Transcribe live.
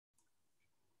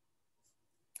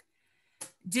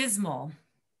dismal,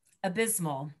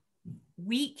 abysmal,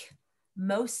 weak,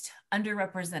 most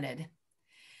underrepresented.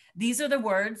 These are the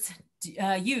words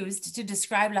used to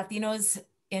describe Latinos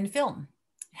in film,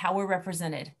 how we're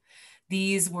represented.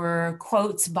 These were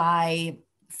quotes by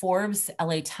Forbes,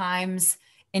 LA Times,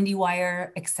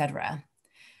 IndieWire, etc.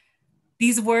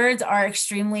 These words are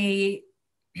extremely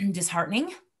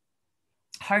disheartening,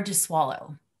 hard to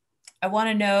swallow. I want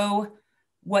to know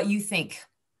what you think,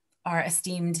 our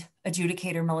esteemed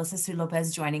adjudicator, Melissa Sue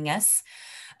Lopez, joining us.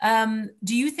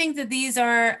 Do you think that these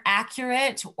are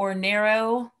accurate or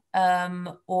narrow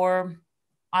or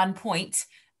on point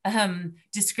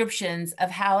descriptions of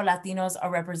how Latinos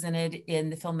are represented in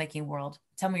the filmmaking world?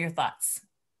 Tell me your thoughts.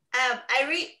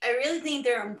 I really think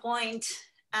they're on point.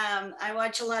 I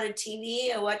watch a lot of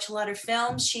TV. I watch a lot of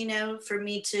films, you know, for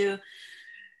me to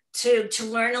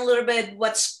learn a little bit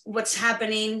what's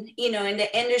happening, you know, in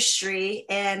the industry,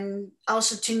 and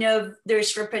also to know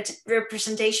there's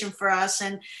representation for us.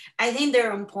 And I think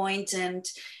they're on point. And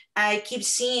I keep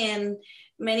seeing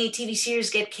many TV series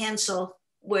get canceled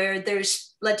where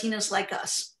there's Latinos like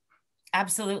us.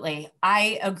 Absolutely.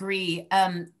 I agree.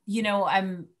 You know,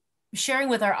 I'm sharing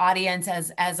with our audience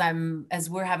as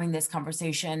we're having this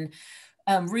conversation,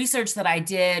 research that I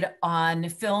did on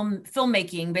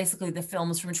filmmaking, basically the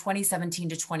films from 2017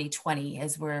 to 2020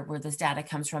 is where this data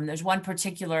comes from. There's one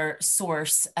particular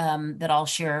source that I'll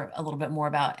share a little bit more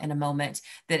about in a moment,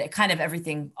 that it kind of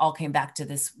everything all came back to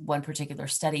this one particular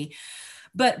study.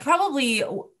 But probably,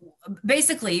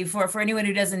 basically, for anyone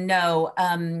who doesn't know,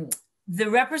 the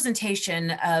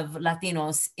representation of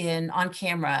Latinos on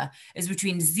camera is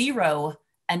between 0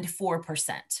 and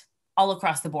 4%. All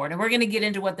across the board. And we're going to get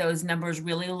into what those numbers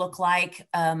really look like,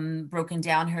 broken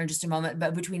down here in just a moment,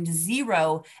 but between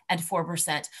 0 and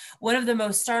 4%. One of the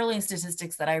most startling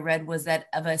statistics that I read was that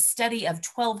of a study of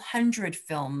 1,200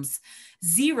 films,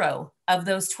 0 of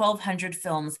those 1,200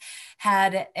 films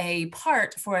had a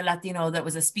part for a Latino that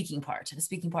was a speaking part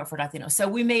for Latino. So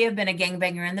we may have been a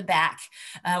gangbanger in the back.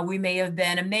 We may have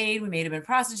been a maid. We may have been a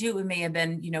prostitute. We may have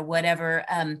been, you know, whatever.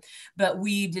 But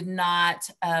we did not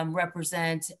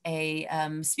represent a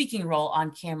speaking role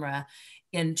on camera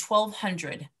in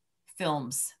 1,200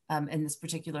 films in this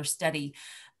particular study.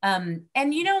 And,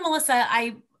 you know,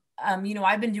 Melissa, you know,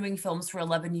 I've been doing films for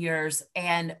 11 years,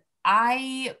 and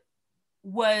I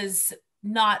was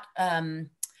not,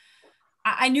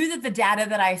 I knew that the data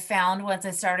that I found once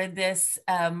I started this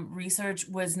research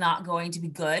was not going to be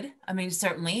good. I mean,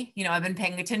 certainly, you know, I've been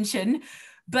paying attention,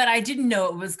 but I didn't know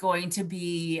it was going to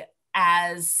be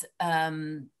as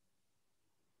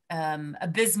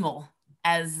abysmal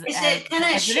as is it kind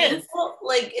of shameful?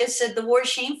 Like, is it the word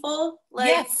shameful? Like,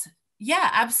 yes.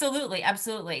 Yeah, absolutely.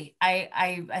 Absolutely.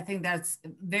 I think that's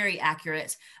very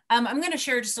accurate. I'm going to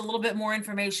share just a little bit more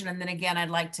information. And then again, I'd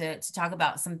like to talk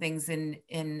about some things in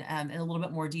a little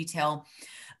bit more detail.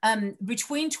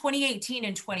 Between 2018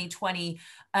 and 2020,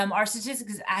 our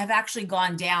statistics have actually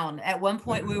gone down. At one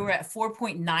point, we were at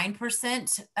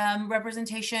 4.9%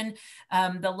 representation.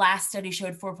 The last study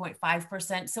showed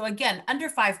 4.5%. So again, under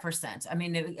 5%. I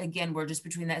mean, again, we're just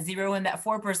between that 0 and that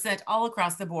 4% all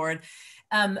across the board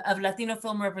of Latino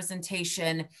film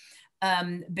representation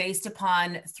based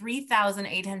upon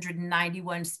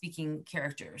 3,891 speaking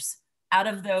characters. Out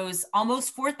of those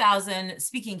almost 4,000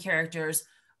 speaking characters,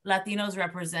 Latinos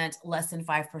represent less than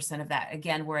 5% of that.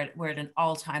 Again, we're at an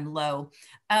all-time low.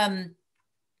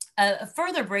 A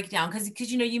further breakdown,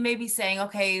 because you know, you may be saying,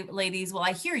 okay, ladies, well,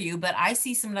 I hear you, but I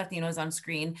see some Latinos on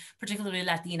screen, particularly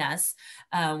Latinas,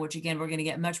 which again, we're going to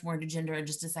get much more into gender in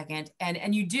just a second.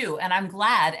 And you do, and I'm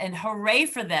glad, and hooray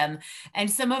for them.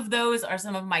 And some of those are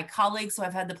some of my colleagues who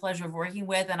I've had the pleasure of working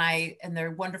with, and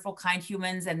they're wonderful, kind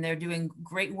humans, and they're doing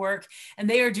great work, and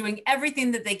they are doing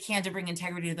everything that they can to bring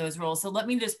integrity to those roles. So let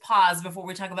me just pause before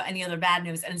we talk about any other bad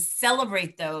news and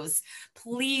celebrate those.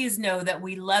 Please know that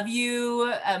we love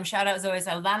you. Shout out Zoe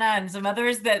Saldana and some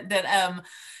others that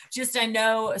just, I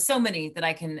know so many that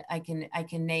I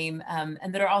can name,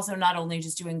 and that are also not only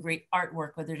just doing great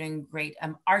artwork, but they're doing great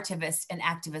artivist and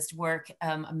activist work,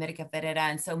 America Ferreira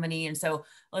and so many. And so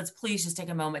let's please just take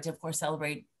a moment to, of course,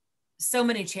 celebrate so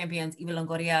many champions, Eva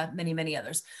Longoria, many, many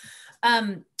others.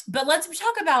 But let's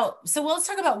talk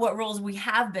about what roles we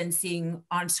have been seeing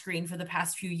on screen for the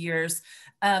past few years.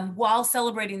 While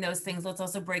celebrating those things, let's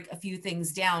also break a few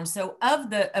things down. So of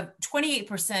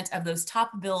 28% of those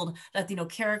top billed Latino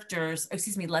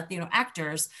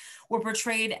actors were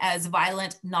portrayed as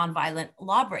violent, nonviolent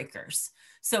lawbreakers.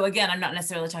 So again, I'm not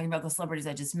necessarily talking about the celebrities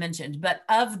I just mentioned, but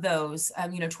of those,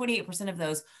 28% of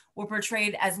those were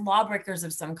portrayed as lawbreakers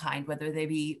of some kind, whether they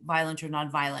be violent or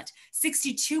nonviolent.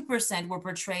 62% were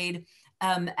portrayed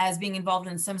as being involved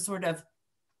in some sort of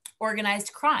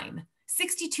organized crime.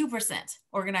 62%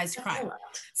 organized crime.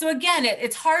 So again,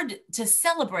 it's hard to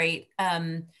celebrate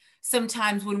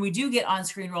sometimes when we do get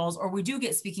on-screen roles or we do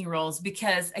get speaking roles,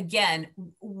 because again,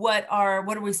 what are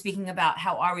we speaking about?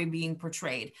 How are we being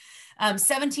portrayed?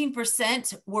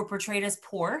 17% were portrayed as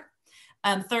poor.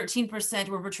 13%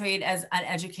 were portrayed as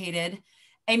uneducated.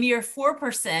 A mere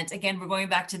 4%, again, we're going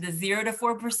back to the 0 to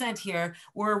 4% here,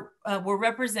 were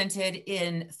represented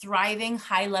in thriving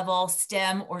high-level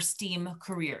STEM or STEAM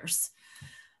careers.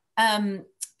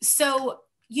 So,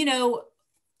 you know,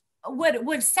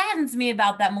 what saddens me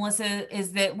about that, Melissa,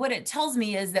 is that what it tells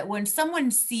me is that when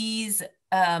someone sees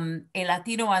a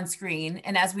Latino on screen,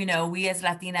 and as we know, we as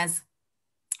Latinas,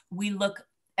 we look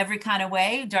every kind of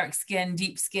way, dark skin,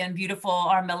 deep skin, beautiful,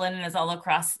 our melanin is all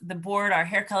across the board, our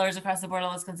hair colors across the board,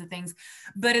 all those kinds of things.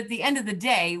 But at the end of the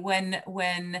day,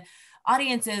 when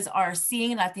audiences are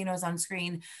seeing Latinos on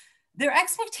screen, their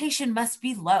expectation must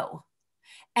be low.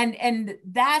 And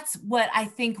that's what I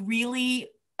think really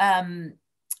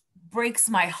breaks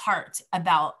my heart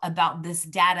about this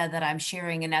data that I'm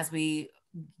sharing. And as we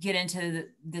get into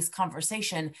this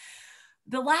conversation,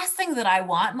 the last thing that I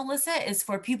want, Melissa, is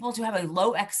for people to have a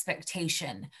low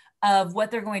expectation of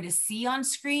what they're going to see on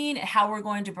screen, how we're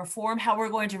going to perform, how we're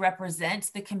going to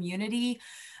represent the community,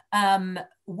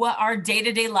 what our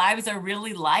day-to-day lives are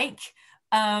really like,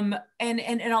 and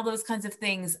all those kinds of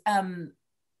things.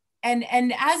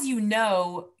 And as you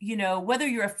know, whether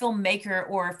you're a filmmaker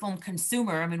or a film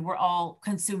consumer, I mean, we're all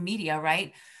consume media,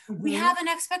 right? Mm-hmm. We have an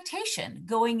expectation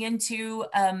going into,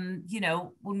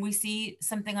 when we see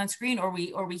something on screen or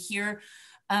we hear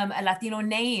a Latino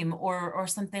name or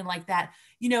something like that.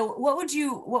 What would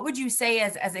you say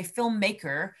as a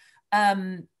filmmaker,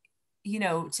 to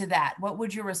that? What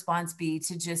would your response be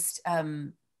to just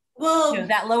that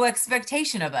low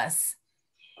expectation of us?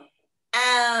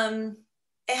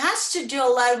 It has to do a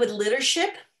lot with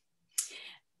leadership.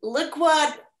 Look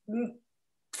what,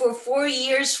 for 4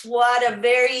 years, what a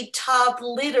very top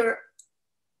leader,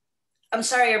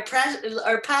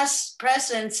 our past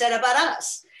president said about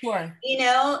us. Sure.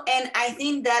 And I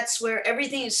think that's where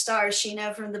everything starts,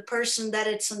 from the person that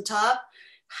it's on top,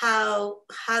 how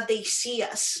they see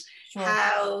us,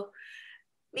 sure.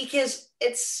 Because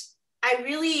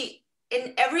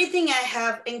in everything I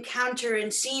have encountered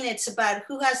and seen, it's about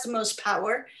who has the most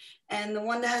power. And the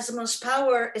one that has the most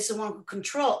power is the one who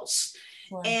controls.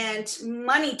 Sure. And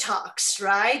money talks,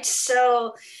 right?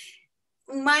 So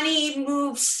money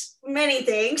moves many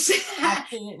things.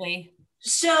 Absolutely.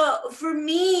 So for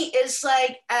me, it's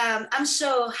like, I'm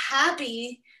so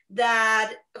happy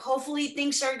that hopefully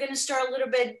things are going to start a little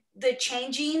bit, the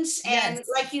changings. And yes.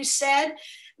 Like you said,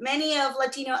 many of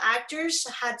Latino actors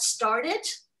had started,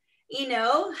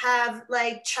 have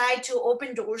like tried to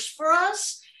open doors for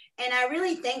us. And I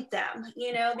really thank them,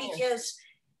 because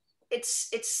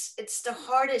it's the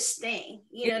hardest thing,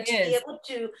 to be able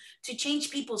to change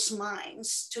people's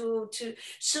minds, to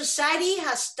society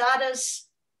has taught us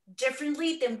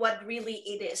differently than what really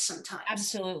it is sometimes.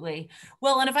 Absolutely.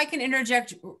 Well, and if I can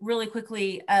interject really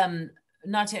quickly,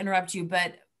 not to interrupt you,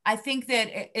 but I think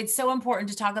that it's so important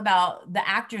to talk about the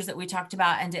actors that we talked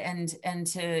about and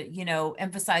to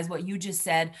emphasize what you just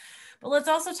said. But let's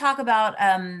also talk about,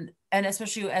 and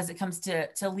especially as it comes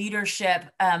to leadership,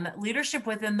 leadership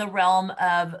within the realm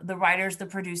of the writers, the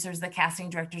producers, the casting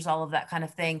directors, all of that kind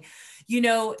of thing.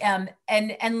 And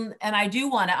I do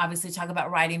want to obviously talk about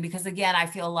writing, because again, I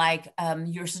feel like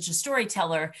you're such a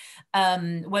storyteller,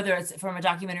 whether it's from a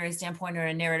documentary standpoint or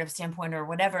a narrative standpoint or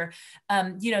whatever.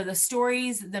 The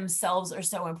stories themselves are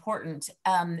so important.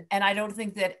 And I don't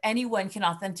think that anyone can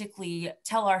authentically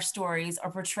tell our stories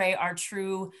or portray our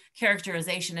true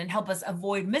characterization and help us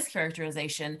avoid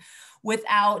mischaracterization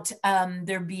without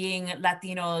there being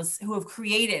Latinos who have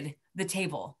created the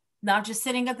table. Not just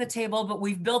sitting at the table, but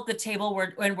we've built the table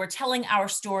when we're telling our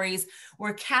stories,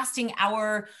 we're casting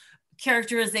our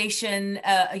characterization,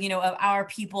 of our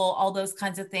people, all those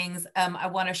kinds of things. I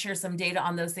want to share some data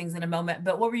on those things in a moment.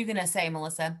 But what were you going to say,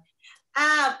 Melissa?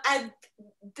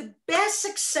 The best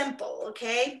example,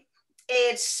 okay,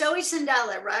 it's Zoe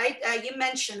Sandala, right? You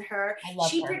mentioned her.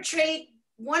 She portrayed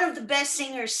one of the best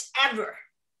singers ever,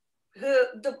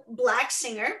 the Black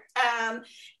singer,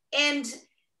 and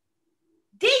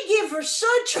they give her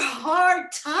such a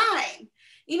hard time.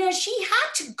 She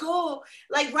had to go,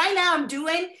 like right now I'm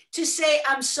doing, to say,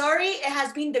 I'm sorry, it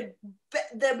has been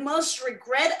the most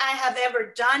regret I have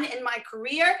ever done in my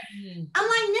career. I'm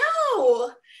like,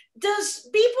 no, does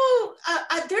people,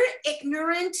 they're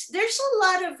ignorant. There's a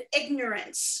lot of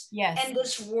ignorance in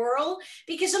this world,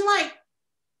 because I'm like,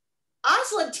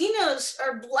 us Latinos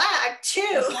are Black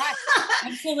too. Black.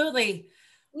 Absolutely.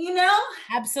 You know?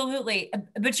 Absolutely.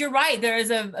 But you're right. There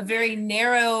is a very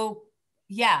narrow,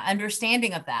 yeah,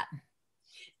 understanding of that.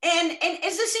 And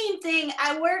it's the same thing.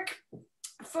 I work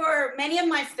for many of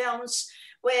my films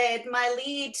with my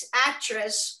lead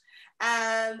actress,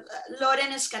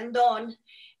 Loren Escandon,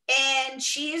 and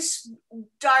she's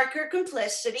darker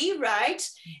complicity, right?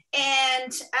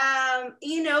 And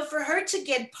you know, for her to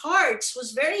get parts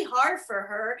was very hard for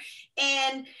her.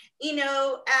 And you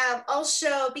know,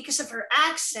 also because of her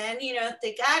accent, you know,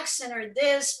 thick accent or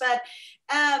this, but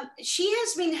she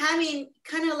has been having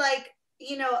kind of like,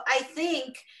 you know, I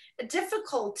think a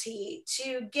difficulty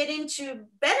to get into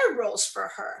better roles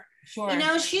for her. Sure. You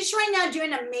know, she's right now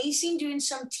doing amazing, doing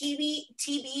some TV,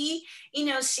 you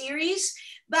know, series.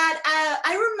 But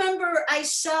I remember I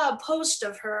saw a post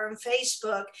of her on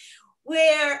Facebook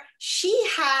where she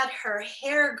had her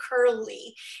hair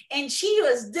curly and she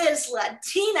was this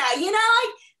Latina, you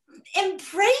know,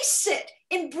 embrace it,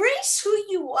 embrace who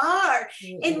you are,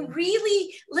 and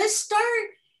really let's start.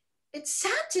 It's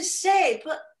sad to say,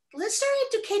 but let's start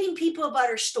educating people about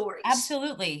our stories.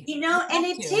 Absolutely. You know, and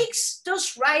it takes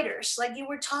those writers like you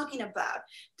were talking about,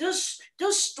 those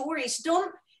stories.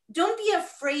 Don't be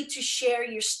afraid to share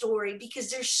your story,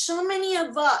 because there's so many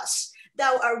of us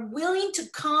that are willing to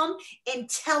come and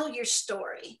tell your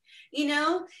story, you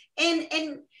know,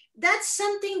 and that's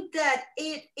something that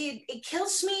it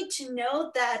kills me to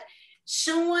know that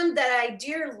someone that I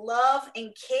dear love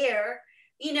and care,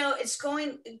 you know, it's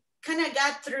going kind of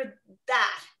got through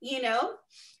that, you know.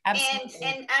 Absolutely.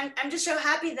 And I'm just so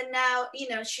happy that now, you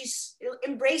know, she's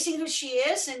embracing who she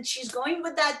is and she's going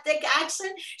with that thick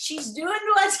accent. She's doing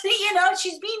what, you know,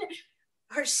 she's being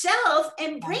herself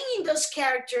and bringing those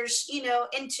characters, you know,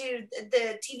 into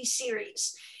the TV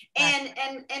series. And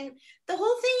the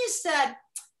whole thing is that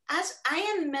as I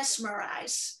am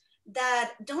mesmerized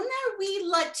that don't are we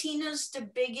Latinos the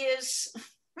biggest?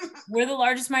 We're the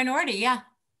largest minority, yeah.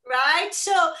 Right?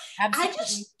 So absolutely. I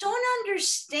just don't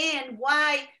understand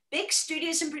why big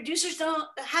studios and producers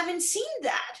haven't seen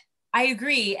that. I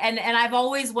agree. And I've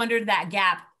always wondered that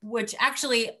gap, which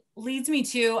actually leads me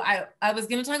to, I was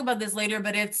going to talk about this later,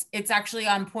 but it's actually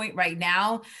on point right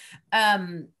now.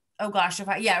 Oh gosh,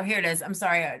 yeah, here it is. I'm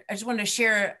sorry. I just wanted to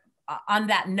share on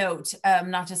that note,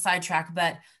 not to sidetrack,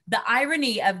 but the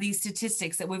irony of these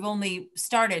statistics that we've only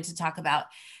started to talk about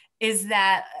is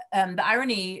that the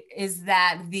irony is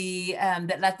that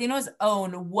that Latinos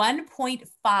own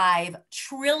 1.5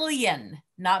 trillion,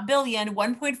 not billion,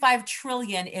 1.5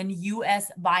 trillion in U.S.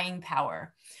 buying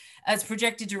power, as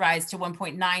projected to rise to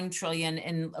 1.9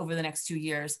 trillion over the next 2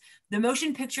 years. The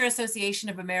Motion Picture Association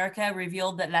of America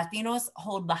revealed that Latinos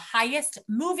hold the highest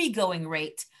movie-going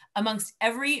rate amongst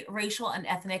every racial and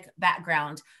ethnic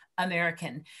background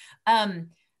American.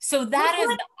 So that is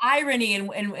the irony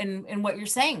in what you're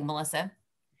saying, Melissa.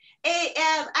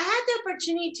 I had the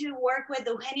opportunity to work with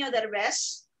Eugenio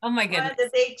Derbez. Oh my goodness. One of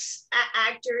the big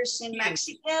actors in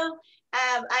Mexico.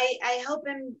 I hope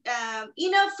him, you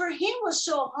know, for him was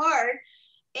so hard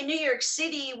in New York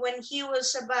City when he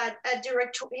was about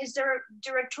his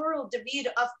directorial debut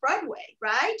of Broadway,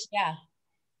 right? Yeah.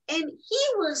 And he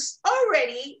was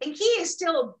already, and he is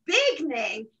still a big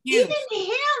name. Huge. Even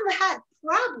him had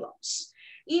problems.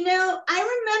 You know,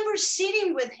 I remember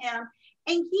sitting with him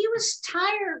and he was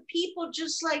tired of people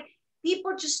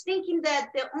just thinking that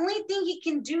the only thing he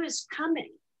can do is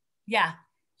comedy. Yeah.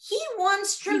 He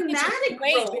wants dramatic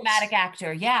roles. Dramatic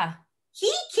actor, yeah.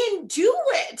 He can do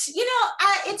it. You know,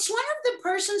 it's one of the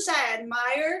persons I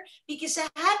admire because I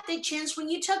had the chance, when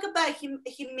you talk about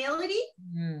humility,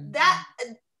 that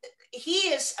he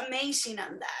is amazing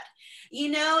on that, you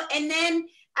know. And then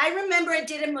I remember I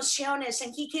did Emociones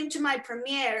and he came to my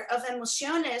premiere of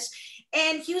Emociones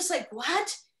and he was like,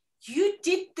 what? You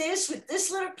did this with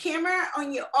this little camera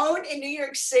on your own in New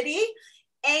York City?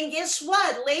 And guess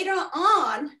what? Later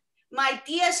on, my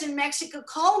tias in Mexico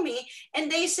called me and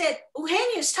they said,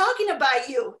 Eugenio's talking about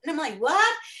you. And I'm like,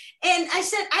 what? And I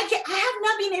said, I have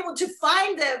not been able to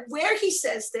find where he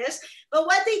says this, but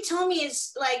what they told me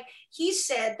is like, he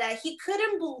said that he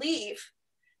couldn't believe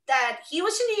that he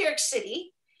was in New York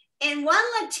City and one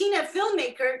Latina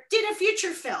filmmaker did a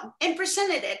feature film and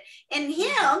presented it. And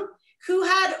him, who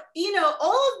had, you know,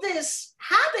 all of this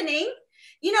happening,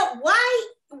 you know,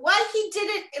 why he did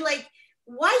it, like,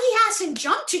 why he hasn't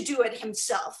jumped to do it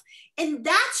himself. And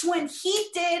that's when he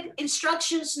did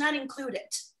Instructions Not Included.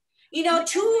 You know,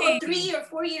 2 or 3 or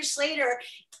 4 years later,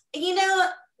 you know,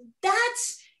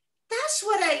 that's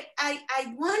what I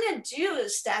want to do,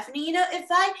 Stephanie. You know, if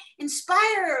I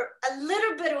inspire a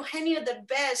little bit Eugenio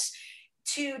Derbez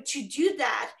to do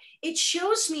that, it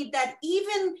shows me that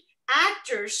even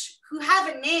actors who have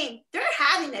a name, they're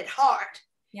having it hard.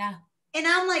 Yeah. And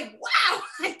I'm like, wow,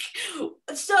 like,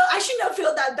 so I should not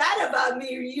feel that bad about me,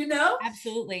 you know?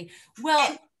 Absolutely.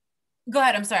 Well, go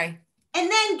ahead. I'm sorry. And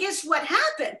then guess what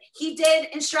happened? He did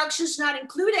Instructions Not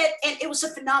Included, and it was a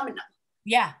phenomenon.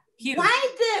 Yeah, huge. Why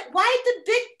the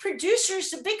big producers,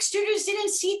 the big studios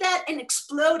didn't see that and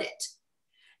explode it?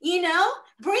 You know,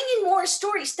 bringing more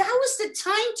stories. That was the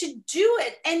time to do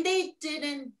it, and they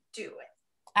didn't do it.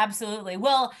 Absolutely.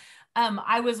 Well,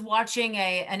 I was watching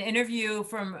an interview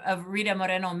of Rita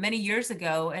Moreno many years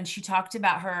ago, and she talked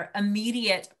about her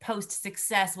immediate post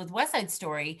success with West Side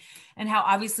Story, and how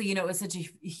obviously, it was such a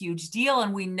huge deal,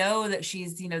 and we know that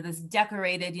she's, this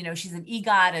decorated, she's an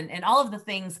EGOT and all of the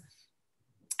things,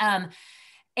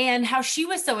 and how she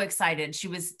was so excited. She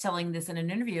was telling this in an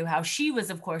interview, how she was,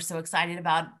 of course, so excited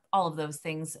about all of those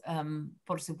things,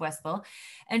 por supuesto.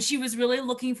 And she was really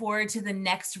looking forward to the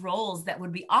next roles that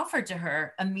would be offered to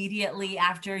her immediately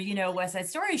after, West Side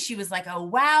Story. She was like, oh,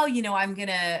 wow, I'm going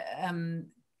to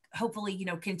hopefully,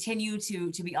 continue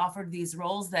to be offered these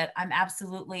roles that I'm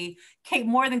absolutely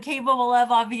more than capable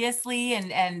of, obviously.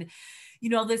 And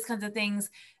all those kinds of things.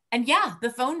 And yeah,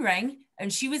 the phone rang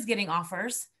and she was getting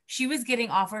offers. She was getting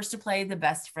offers to play the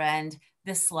best friend,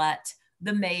 the slut,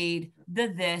 the maid, the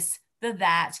this, the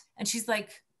that. And she's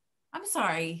like, I'm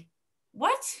sorry,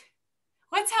 what?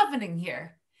 What's happening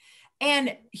here?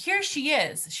 And here she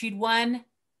is. She'd won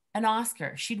an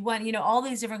Oscar. She'd won, all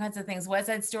these different kinds of things. West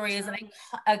Side Story is an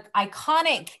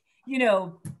iconic,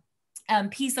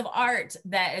 piece of art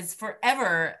that is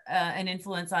forever an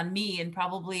influence on me and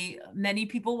probably many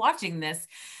people watching this.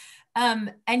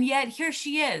 And yet here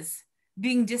she is,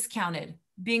 being discounted,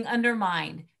 being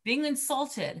undermined, being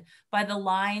insulted by the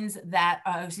lines that,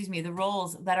 the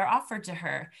roles that are offered to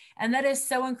her. And that is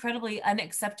so incredibly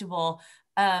unacceptable.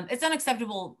 It's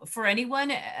unacceptable for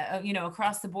anyone,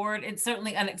 across the board. It's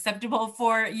certainly unacceptable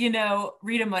for,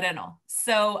 Rita Moreno.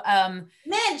 So,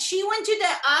 man, she went to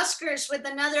the Oscars with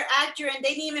another actor and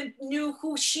they didn't even knew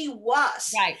who she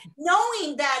was. Right.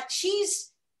 Knowing that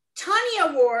she's Tony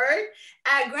Award,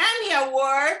 Grammy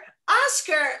Award,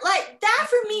 Oscar, like that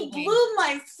for me blew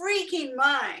my freaking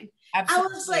mind.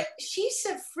 Absolutely. I was like, she's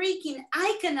a freaking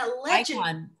icon, a legend.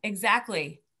 Icon.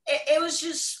 Exactly. It was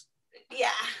just, yeah.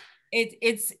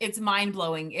 It's mind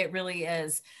blowing. It really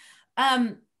is.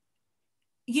 One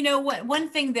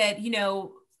thing that,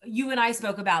 you and I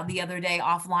spoke about the other day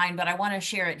offline, but I want to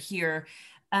share it here,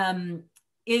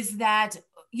 is that,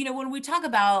 when we talk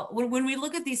about, when we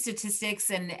look at these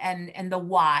statistics and the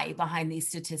why behind these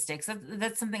statistics,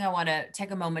 that's something I want to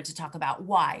take a moment to talk about.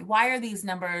 Why are these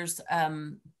numbers,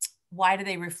 why do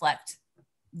they reflect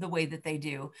the way that they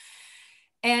do?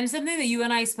 And something that you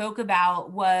and I spoke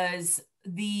about was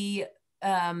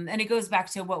and it goes back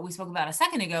to what we spoke about a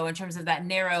second ago in terms of that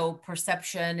narrow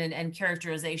perception and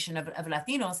characterization of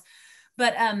Latinos,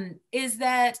 but is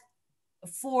that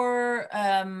for,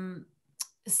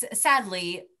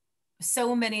 sadly,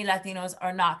 so many Latinos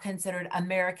are not considered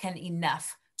American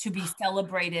enough to be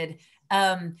celebrated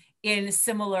in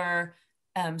similar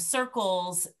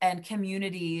circles and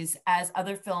communities as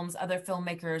other films, other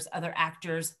filmmakers, other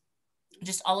actors,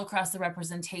 just all across the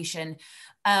representation.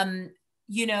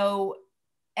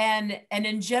 And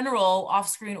in general, off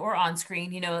screen or on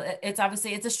screen, it's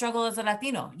obviously, it's a struggle as a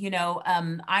Latino.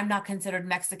 I'm not considered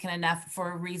Mexican enough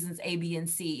for reasons A, B, and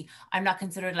C. I'm not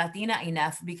considered Latina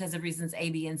enough because of reasons A,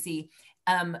 B, and C.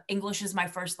 English is my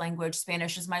first language.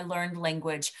 Spanish is my learned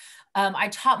language. I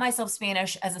taught myself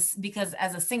Spanish because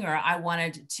as a singer, I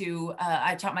wanted to,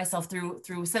 I taught myself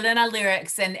through Selena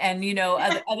lyrics and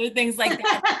other things like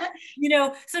that,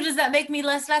 so does that make me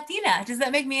less Latina? Does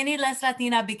that make me any less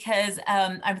Latina because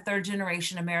I'm third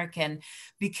generation American,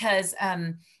 because,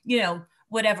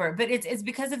 whatever, but it's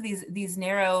because of these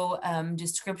narrow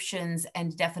descriptions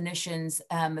and definitions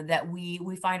that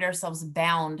we find ourselves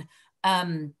bound,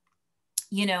 and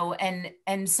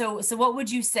so what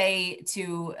would you say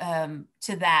to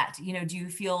that? Do you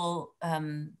feel,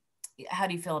 how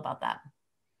do you feel about that?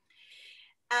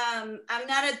 I'm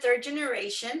not a third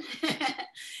generation.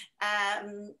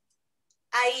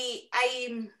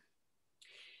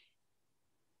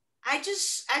 I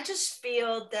just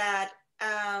feel that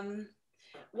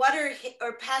what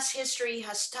our past history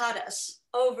has taught us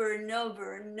over and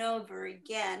over and over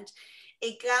again,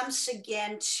 it comes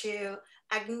again to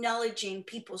acknowledging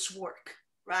people's work,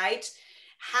 right?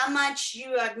 How much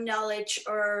you acknowledge,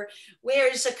 or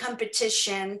where is the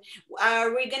competition?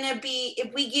 Are we gonna be,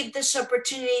 if we give this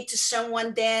opportunity to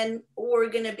someone, then we're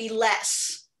gonna be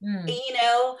less,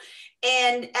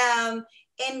 and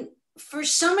for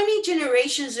so many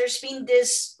generations, there's been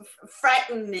this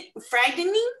frightening,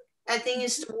 I think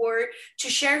is the word, to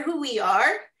share who we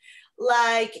are.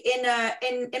 Like in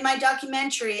my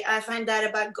documentary, I find out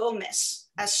about Gomez,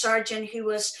 a sergeant who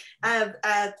was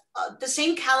the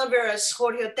same caliber as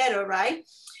Jorge Otero, right?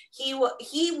 He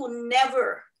will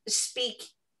never speak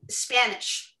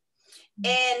Spanish.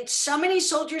 And so many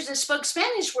soldiers that spoke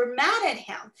Spanish were mad at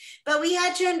him. But we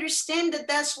had to understand that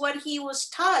that's what he was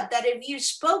taught, that if you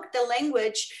spoke the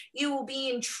language, you will be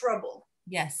in trouble.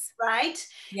 Yes. Right?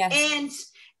 Yes. And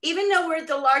even though we're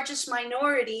the largest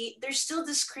minority, there's still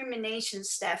discrimination,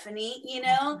 Stephanie, you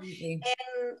know? Absolutely.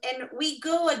 And we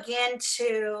go again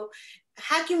to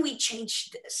how can we change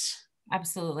this?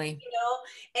 Absolutely. You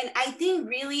know, and I think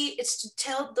really it's to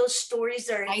tell those stories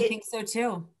that are I think so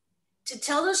too. To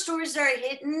tell those stories that are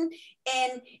hidden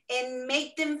and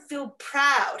make them feel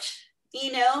proud,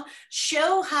 you know,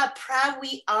 show how proud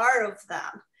we are of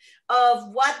them,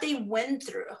 of what they went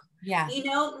through. Yeah. You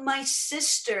know, my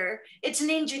sister, it's an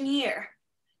engineer.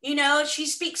 You know, she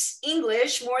speaks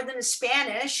English more than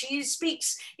Spanish. She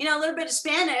speaks, you know, a little bit of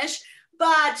Spanish,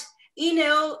 but you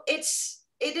know, it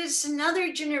is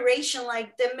another generation,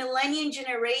 like the millennium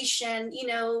generation, you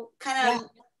know, kind of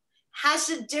has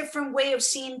a different way of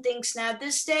seeing things now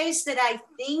these days, that I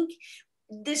think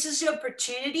this is the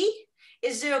opportunity,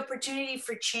 is the opportunity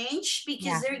for change,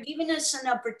 because they're giving us an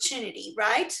opportunity,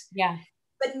 right? Yeah.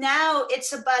 But now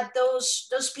it's about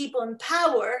those people in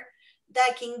power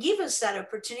that can give us that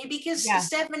opportunity, because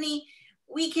Stephanie,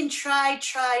 we can try,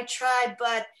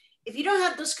 but if you don't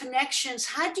have those connections,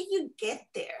 how do you get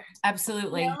there?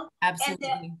 Absolutely. You know? Absolutely.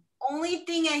 And only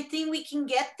thing I think we can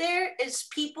get there is,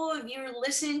 people, if you're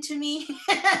listening to me,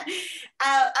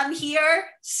 I'm here.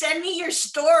 Send me your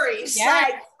stories.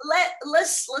 Like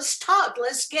let's talk.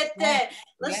 Let's get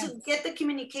get the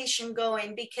communication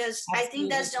going, because Absolutely. I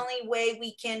think that's the only way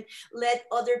we can let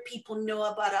other people know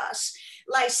about us.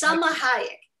 Like Salma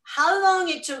Hayek. How long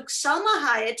it took Salma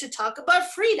Hayek to talk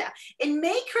about Frida and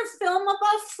make her film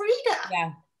about Frida.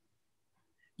 Yeah.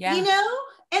 Yeah. You know?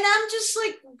 And I'm just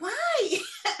like, why?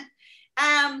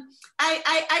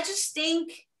 I just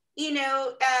think, you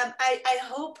know, I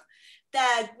hope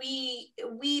that we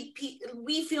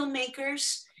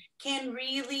filmmakers can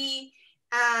really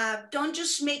don't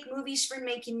just make movies for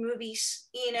making movies,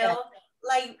 you know,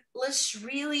 like let's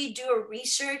really do a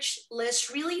research.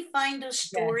 Let's really find those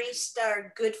stories that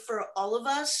are good for all of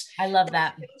us. I love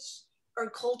that. Our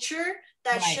culture,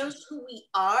 that shows who we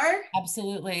are.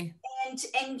 Absolutely.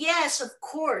 And yes, of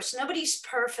course, nobody's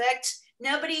perfect.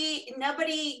 Nobody,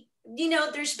 you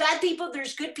know, there's bad people,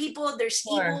 there's good people, there's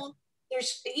evil,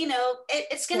 there's, you know,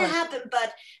 it's going to happen.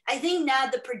 But I think now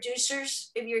the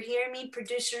producers, if you're hearing me,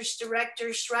 producers,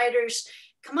 directors, writers,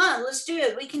 come on, let's do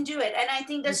it. We can do it. And I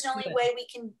think that's the only way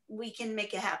we can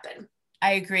make it happen.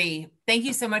 I agree. Thank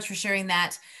you so much for sharing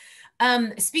that.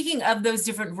 Speaking of those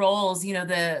different roles, you know,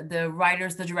 the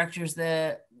writers, the directors,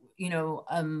 you know,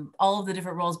 all of the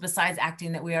different roles besides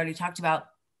acting that we already talked about,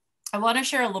 I want to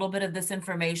share a little bit of this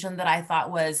information that I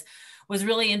thought was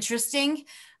really interesting.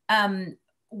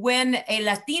 When a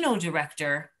Latino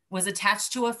director was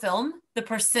attached to a film, the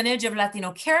percentage of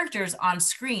Latino characters on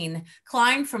screen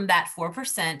climbed from that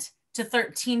 4% to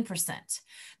 13%.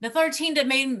 The 13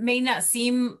 may not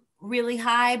seem really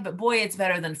high, but boy, it's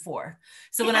better than 4.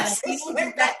 So when a Latino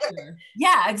director,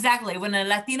 exactly. When a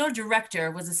Latino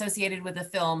director was associated with a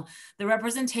film, the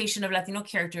representation of Latino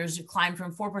characters climbed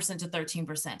from 4% to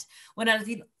 13%.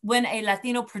 When a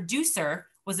Latino producer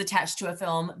was attached to a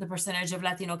film, the percentage of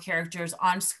Latino characters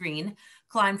on screen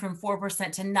climbed from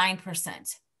 4% to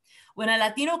 9%. When a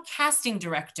Latino casting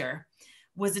director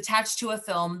was attached to a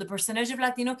film, the percentage of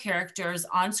Latino characters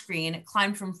on screen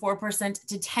climbed from 4%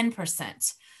 to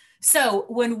 10%. So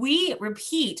when we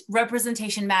repeat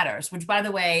representation matters, which by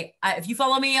the way, if you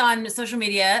follow me on social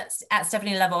media at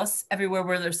Stephanie Levos, everywhere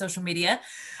where there's social media,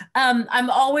 I'm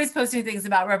always posting things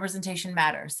about representation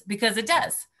matters, because it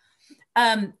does.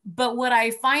 But what I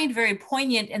find very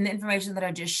poignant in the information that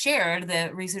I just shared,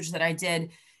 the research that I did,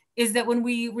 is that when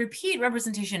we repeat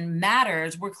representation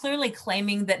matters, we're clearly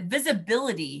claiming that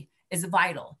visibility is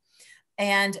vital.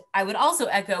 And I would also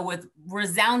echo with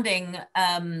resounding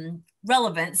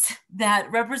relevance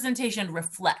that representation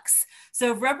reflects.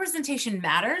 So if representation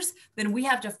matters, then we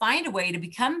have to find a way to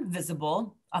become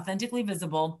visible, authentically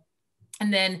visible,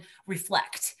 and then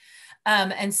reflect.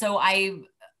 And so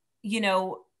you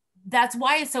know, that's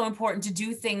why it's so important to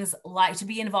do things like, to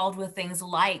be involved with things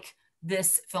like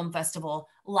this film festival,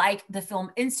 like the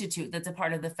Film Institute that's a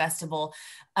part of the festival,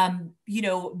 you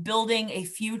know, building a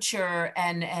future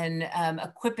and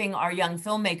equipping our young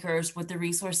filmmakers with the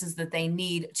resources that they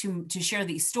need to share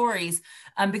these stories,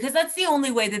 because that's the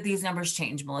only way that these numbers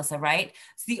change, Melissa, right?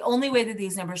 It's the only way that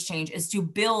these numbers change is to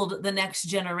build the next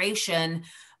generation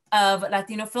of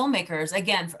Latino filmmakers,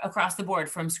 again, across the board,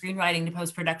 from screenwriting to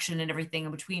post-production and everything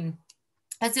in between.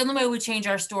 That's the only way we change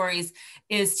our stories,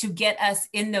 is to get us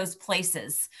in those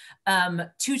places,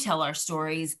 to tell our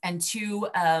stories and to,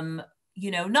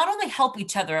 you know, not only help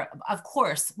each other. Of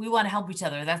course, we want to help each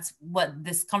other. That's what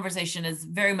this conversation is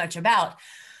very much about.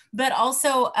 But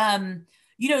also,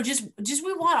 you know, just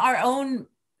we want our own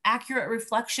accurate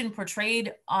reflection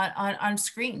portrayed on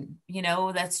screen. You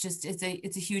know, that's just, it's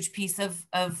a huge piece of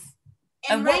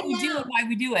And what right we do now, and why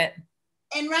we do it.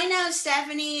 and right now,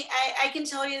 Stephanie, I can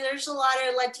tell you there's a lot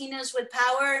of Latinos with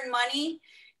power and money.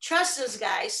 Trust us,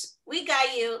 guys. We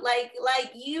got you. Like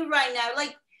you right now.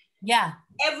 Like, Yeah.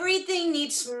 everything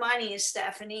needs money,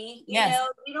 Stephanie. You Yes. know,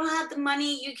 you don't have the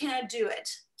money, you cannot do it,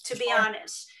 to be Sure.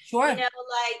 honest. Sure. You know,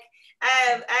 like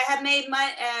I have made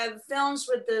my films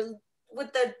with the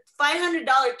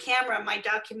 $500 camera, my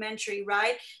documentary,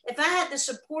 right? If I had the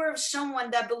support of someone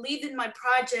that believed in my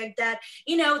project, that,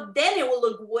 you know, then it will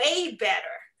look way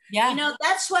better. Yeah. You know,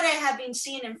 that's what I have been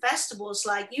seeing in festivals.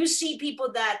 Like, you see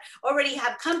people that already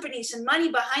have companies and money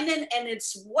behind them, and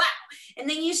it's wow. And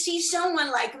then you see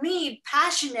someone like me,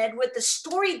 passionate with a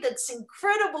story that's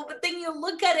incredible, but then you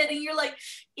look at it and you're like,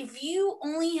 if you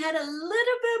only had a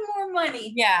little bit more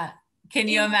money. Yeah. Can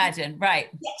you imagine? Right.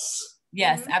 Yes.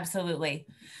 Yes, absolutely.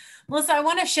 Melissa, I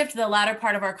want to shift the latter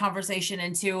part of our conversation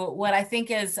into what I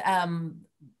think is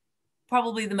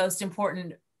probably the most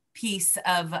important piece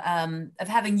of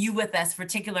having you with us,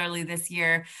 particularly this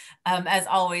year, as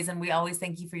always, and we always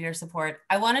thank you for your support.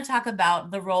 I want to talk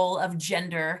about the role of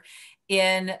gender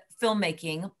in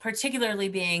filmmaking, particularly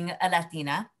being a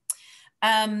Latina.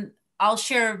 I'll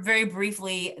share very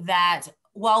briefly that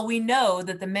while we know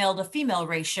that the male to female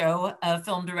ratio of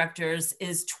film directors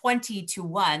is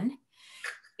 20-1,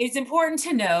 it's important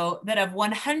to know that of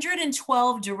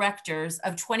 112 directors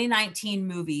of 2019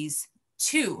 movies,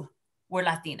 2 were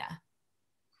Latina.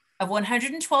 Of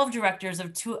 112 directors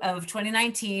of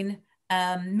 2019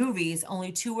 movies,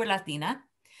 only 2 were Latina.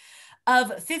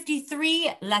 Of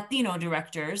 53 Latino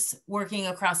directors working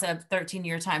across a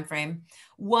 13-year time frame,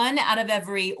 1 out of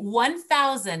every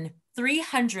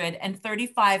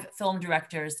 1,335 film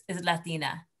directors is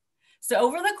Latina. So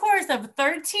over the course of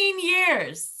 13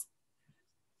 years,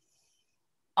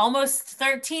 almost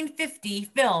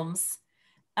 1,350 films,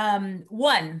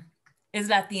 1 is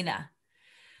Latina.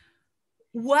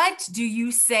 What do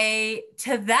you say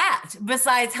to that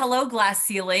besides hello glass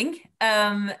ceiling?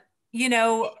 You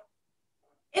know,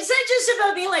 it's not just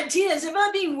about being Latina, it's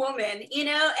about being woman, you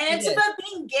know, and it's about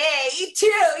being gay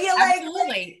too. You know,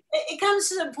 absolutely. Like it comes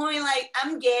to the point, like,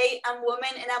 I'm gay, I'm woman,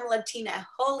 and I'm Latina.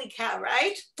 Holy cow,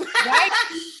 right? Right,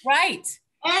 right.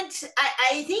 And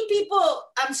I think people,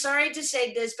 I'm sorry to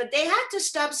say this, but they have to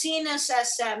stop seeing us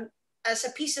as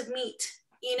a piece of meat,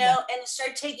 you know, and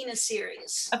start taking us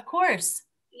serious. Of course.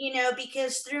 You know,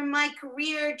 because through my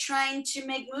career trying to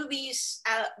make movies,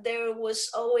 there was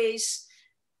always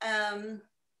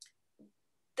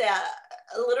the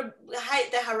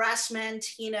harassment,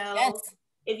 you know. Yes.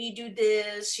 If you do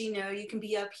this, you know, you can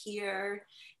be up here.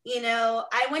 You know,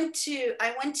 I went to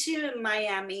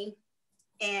Miami,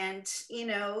 and you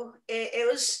know, it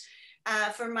was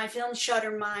for my film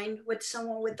Shutter Mine, with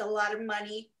someone with a lot of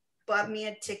money bought me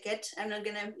a ticket. I'm not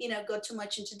gonna, you know, go too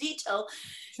much into detail.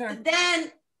 Sure. But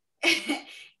then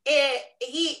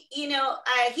he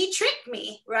tricked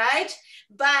me, right?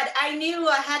 But I knew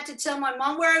I had to tell my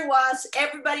mom where I was,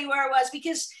 everybody where I was,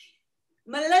 because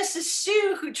Melissa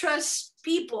Sue, who trusts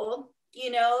people,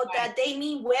 you know, right, that they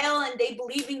mean well and they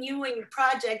believe in you and your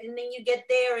project, and then you get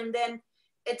there and then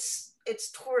it's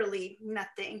totally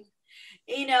nothing.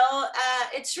 You know,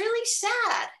 it's really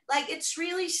sad. Like, it's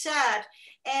really sad.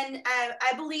 And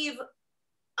I believe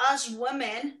us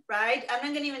women, right? I'm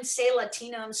not gonna even say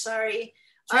Latino, I'm sorry.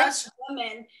 Sure. Us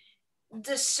women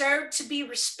deserve to be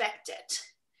respected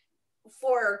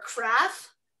for our craft,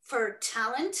 for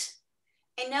talent,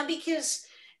 and not because,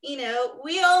 you know,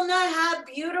 we all not have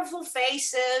beautiful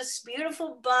faces,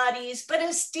 beautiful bodies, but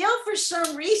it's still, for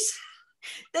some reason,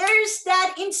 there's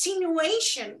that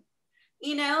insinuation,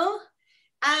 you know.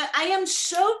 I am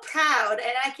so proud,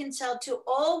 and I can tell to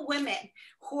all women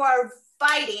who are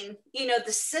fighting, you know,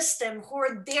 the system, who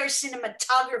are their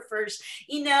cinematographers,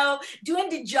 you know, doing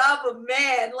the job of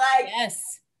men. Like,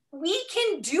 yes, we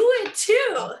can do it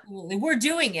too. Absolutely. We're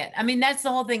doing it. I mean, that's the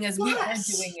whole thing is we are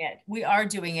doing it. We are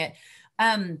doing it.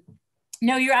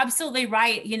 No, you're absolutely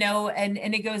right. You know, and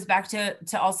it goes back to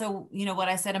also, you know, what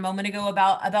I said a moment ago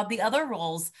about the other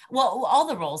roles. Well, all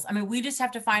the roles. I mean, we just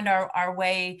have to find our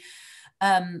way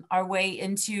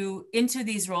into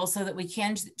these roles so that we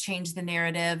can change the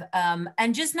narrative,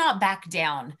 and just not back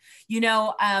down. You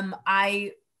know,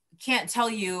 I can't tell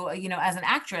you, you know, as an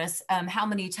actress, how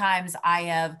many times I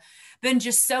have been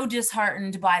just so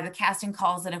disheartened by the casting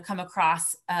calls that have come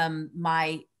across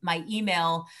my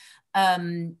email,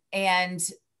 and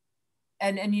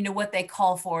you know what they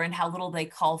call for and how little they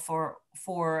call for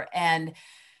and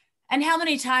how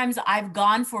many times I've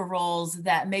gone for roles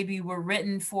that maybe were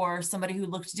written for somebody who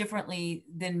looked differently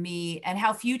than me, and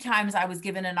how few times I was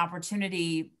given an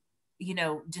opportunity, you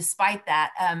know, despite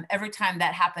that. Every time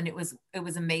that happened, it was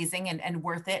amazing and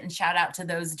worth it. And shout out to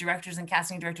those directors and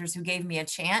casting directors who gave me a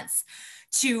chance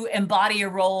to embody a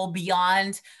role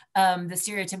beyond the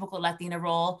stereotypical Latina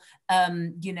role,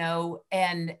 you know,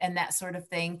 and that sort of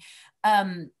thing.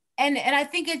 And I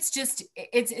think it's just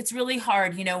it's really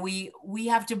hard. You know, we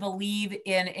have to believe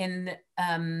in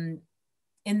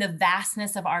the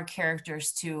vastness of our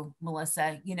characters too,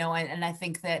 Melissa. You know, and I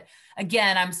think that,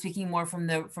 again, I'm speaking more from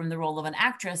the role of an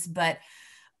actress, but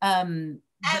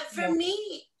for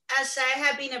me, as I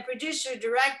have been a producer,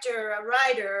 director, a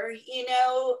writer, you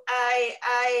know, I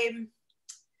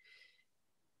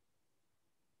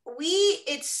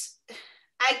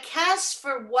cast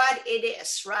for what it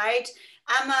is, right?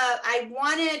 I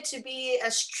want it to be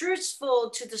as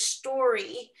truthful to the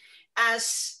story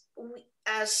as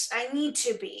I need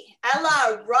to be. I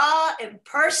love raw and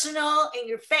personal, in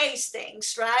your face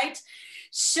things, right?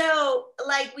 So,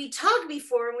 like we talked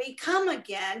before, we come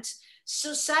against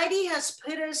society has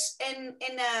put us in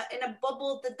a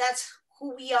bubble that's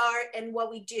who we are and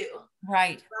what we do.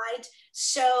 Right.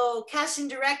 So casting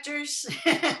directors,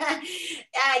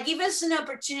 give us an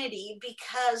opportunity,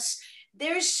 because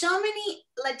there's so many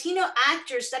Latino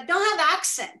actors that don't have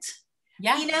accent.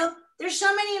 Yeah. You know, there's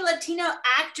so many Latino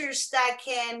actors that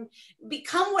can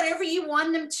become whatever you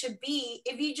want them to be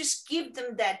if you just give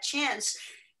them that chance.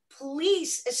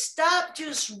 Please stop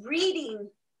just reading.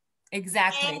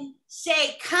 Exactly. And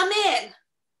say, come in,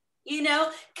 you know,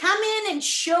 come in and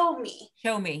show me.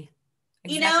 Show me.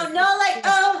 Exactly. You know, not like,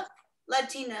 oh,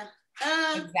 Latina.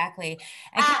 Exactly.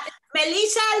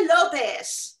 Melissa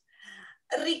Lopez,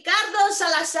 Ricardo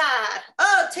Salazar.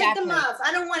 Oh, take them off.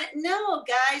 I don't want it. No,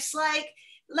 guys, like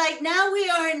now we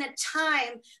are in a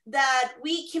time that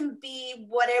we can be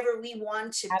whatever we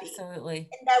want to be. Absolutely.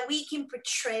 And that we can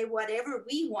portray whatever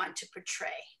we want to portray.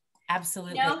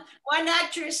 Absolutely. You know, one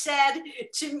actress said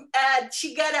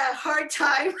she got a hard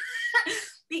time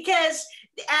because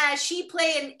she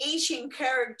played an Asian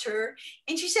character,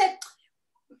 and she said,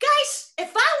 guys,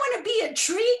 if I want to be a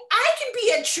tree, I can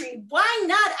be a tree. Why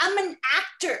not? I'm an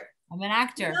actor. I'm an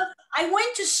actor. You know, I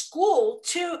went to school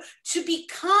to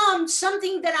become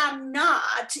something that I'm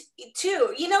not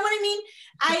too. You know what I mean?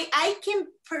 I can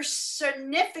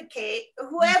personificate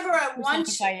whoever I want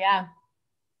to. Yeah,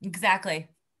 exactly.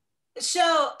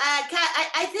 So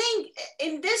I think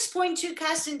in this point too,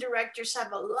 casting directors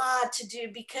have a lot to do,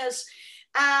 because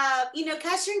you know,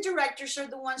 casting directors are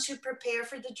the ones who prepare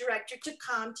for the director to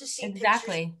come to see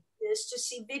exactly pictures, to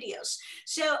see videos.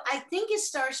 So I think it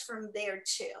starts from there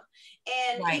too.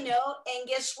 And you know, and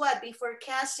guess what? Before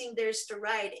casting, there's the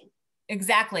writing.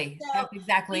 Exactly. So that's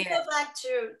exactly we go back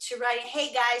to writing.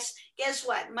 Hey guys, guess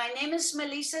what? My name is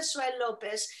Melissa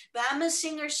Lopez, but I'm a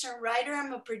singer, songwriter,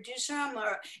 I'm a producer, I'm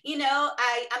a, you know,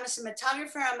 I'm a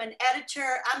cinematographer, I'm an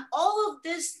editor, I'm all of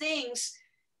these things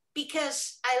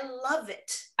because I love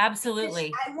it.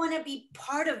 Absolutely. I want to be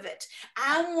part of it.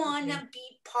 I want to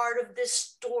be part of the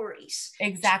stories.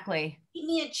 Exactly. Give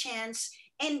me a chance.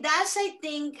 And that's, I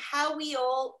think, how we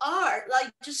all are.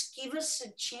 Like, just give us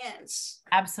a chance.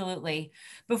 Absolutely.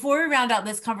 Before we round out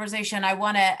this conversation, I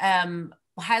want to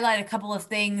highlight a couple of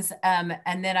things,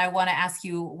 and then I want to ask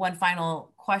you one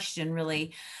final question,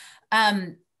 really.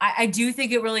 I do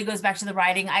think it really goes back to the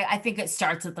writing. I think it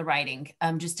starts with the writing,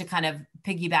 just to kind of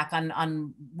piggyback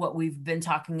on what we've been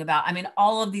talking about. I mean,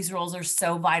 all of these roles are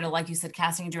so vital, like you said,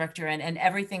 casting director and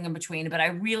everything in between, but I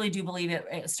really do believe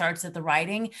it starts at the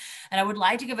writing. And I would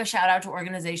like to give a shout out to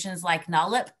organizations like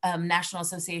NALIP, National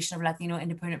Association of Latino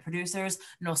Independent Producers,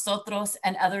 Nosotros,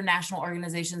 and other national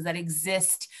organizations that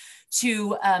exist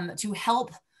to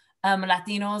help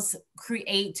Latinos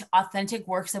create authentic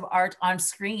works of art on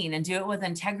screen and do it with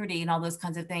integrity and all those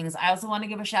kinds of things. I also want to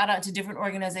give a shout out to different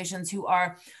organizations who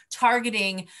are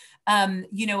targeting, and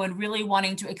really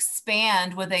wanting to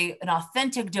expand with an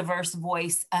authentic, diverse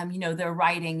voice, their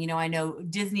writing. I know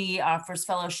Disney offers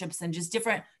fellowships and just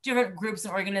different groups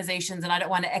and organizations, and I don't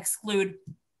want to exclude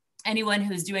anyone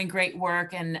who's doing great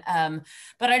work.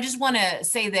 But I just want to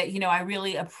say that, I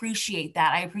really appreciate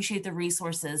that. I appreciate the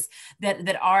resources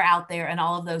that are out there and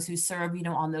all of those who serve,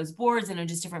 on those boards and in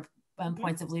just different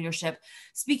points of leadership.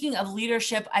 Speaking of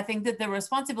leadership, I think that the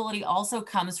responsibility also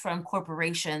comes from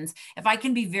corporations. If I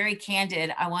can be very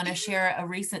candid, I want to share a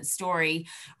recent story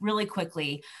really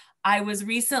quickly. I was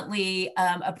recently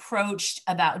approached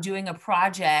about doing a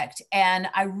project, and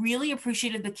I really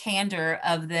appreciated the candor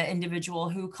of the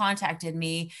individual who contacted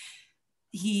me.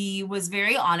 He was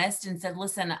very honest and said,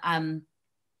 listen, I'm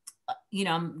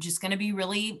just going to be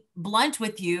really blunt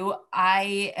with you.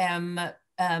 I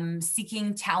am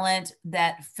seeking talent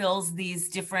that fills these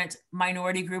different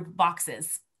minority group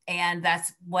boxes. And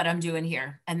that's what I'm doing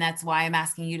here. And that's why I'm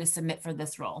asking you to submit for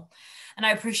this role. And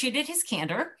I appreciated his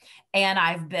candor. And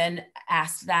I've been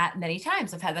asked that many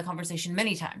times. I've had the conversation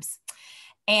many times.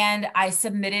 And I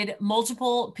submitted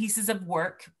multiple pieces of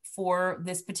work for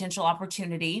this potential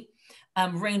opportunity,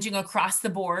 ranging across the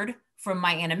board from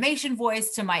my animation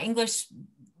voice to my English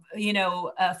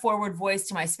forward voice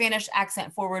to my Spanish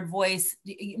accent forward voice,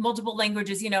 multiple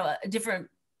languages,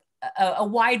 a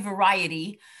wide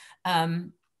variety.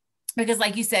 Because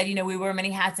like you said, we wear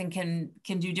many hats and can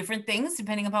do different things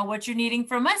depending upon what you're needing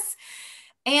from us.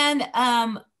 And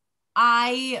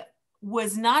I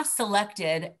was not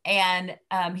selected, and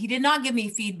he did not give me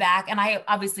feedback. And I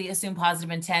obviously assume positive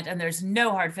intent, and there's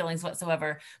no hard feelings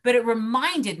whatsoever. But it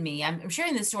reminded me, I'm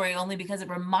sharing this story only because it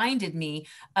reminded me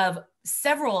of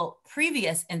several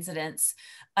previous incidents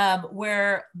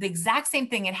where the exact same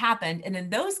thing had happened. And in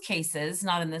those cases,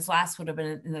 not in this last, would have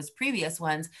been in those previous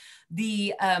ones,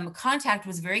 the contact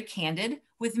was very candid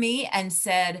with me and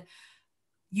said,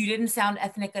 you didn't sound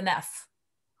ethnic enough.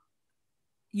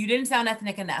 You didn't sound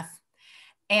ethnic enough.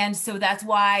 And so that's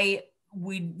why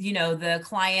we, the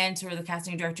client or the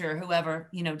casting director or whoever,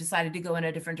 decided to go in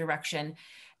a different direction.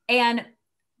 And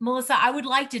Melissa, I would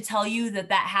like to tell you that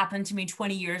happened to me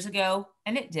 20 years ago,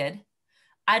 and it did.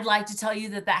 I'd like to tell you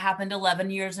that happened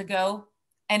 11 years ago,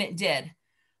 and it did.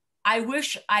 I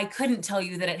wish I couldn't tell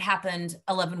you that it happened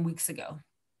 11 weeks ago,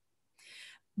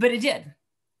 but it did.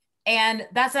 And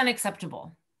that's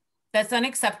unacceptable. That's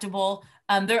unacceptable.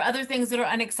 There are other things that are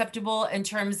unacceptable in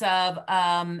terms of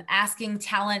asking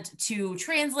talent to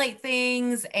translate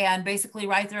things and basically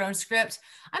write their own script.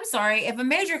 I'm sorry, if a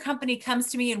major company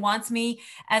comes to me and wants me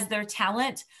as their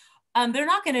talent, they're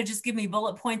not going to just give me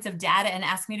bullet points of data and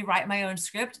ask me to write my own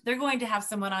script. They're going to have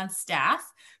someone on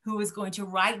staff who is going to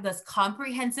write this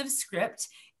comprehensive script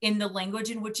in the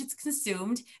language in which it's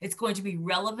consumed. It's going to be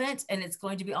relevant, and it's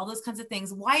going to be all those kinds of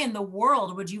things. Why in the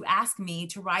world would you ask me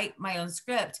to write my own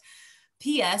script?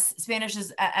 P.S. Spanish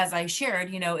is, as I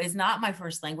shared, is not my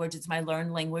first language. It's my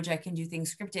learned language. I can do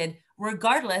things scripted.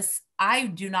 Regardless, I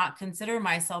do not consider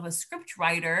myself a script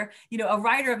writer, a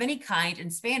writer of any kind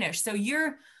in Spanish. So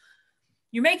you're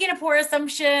making a poor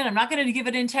assumption. I'm not going to give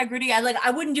it integrity. I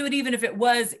wouldn't do it even if it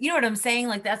was, you know what I'm saying?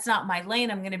 Like, that's not my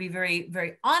lane. I'm going to be very,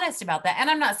 very honest about that.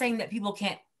 And I'm not saying that people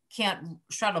can't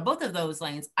straddle both of those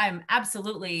lanes. I'm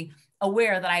absolutely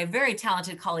aware that I have very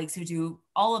talented colleagues who do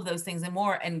all of those things and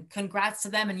more, and congrats to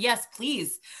them. And yes,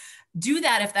 please do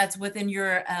that if that's within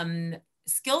your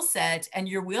skill set and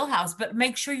your wheelhouse, but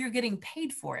make sure you're getting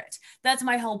paid for it. That's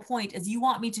my whole point, is you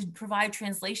want me to provide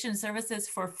translation services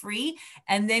for free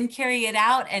and then carry it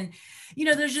out. And,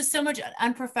 there's just so much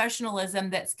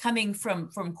unprofessionalism that's coming from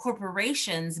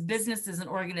corporations, businesses, and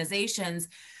organizations,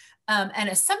 and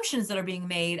assumptions that are being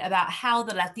made about how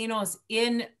the Latinos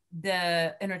in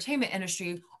the entertainment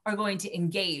industry are going to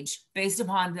engage based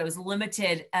upon those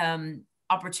limited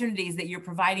opportunities that you're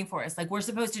providing for us. Like, we're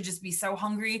supposed to just be so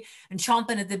hungry and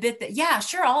chomping at the bit that, yeah,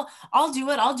 sure, I'll do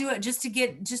it just to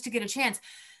get a chance.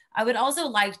 I would also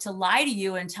like to lie to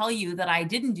you and tell you that I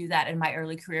didn't do that in my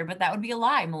early career, but that would be a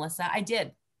lie, Melissa. I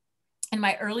did. In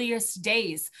my earliest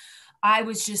days, I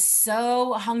was just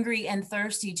so hungry and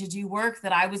thirsty to do work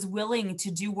that I was willing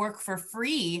to do work for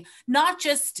free, not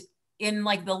just in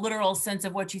like the literal sense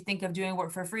of what you think of doing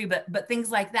work for free, but things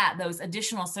like that, those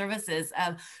additional services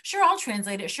of, sure, I'll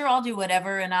translate it, sure, I'll do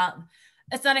whatever. And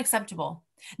it's unacceptable.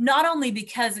 Not only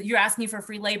because you're asking for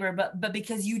free labor, but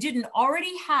because you didn't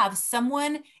already have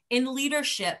someone in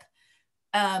leadership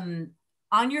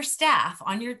on your staff,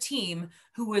 on your team,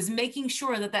 who was making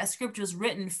sure that that script was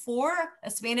written for a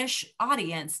Spanish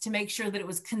audience to make sure that it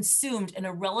was consumed in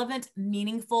a relevant,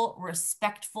 meaningful,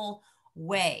 respectful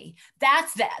way.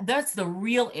 That's the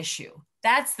real issue.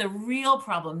 That's the real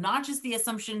problem, not just the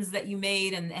assumptions that you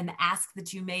made and the ask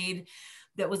that you made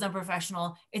that was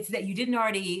unprofessional. It's that you didn't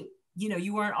already,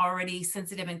 you weren't already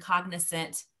sensitive and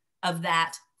cognizant of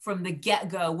that from the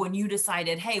get-go when you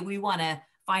decided, hey, we want to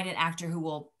find an actor who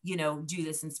will, do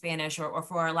this in Spanish or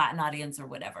for our Latin audience or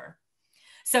whatever.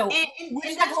 So we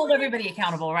just have to hold everybody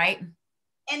accountable, right?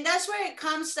 And that's where it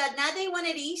comes that now they want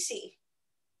it easy.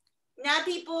 Now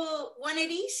people want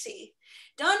it easy.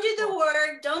 Don't do the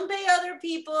work. Don't pay other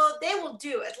people. They will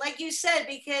do it. Like you said,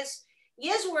 because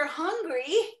yes, we're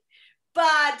hungry,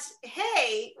 but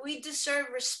hey, we deserve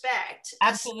respect.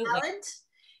 Absolutely. As talent.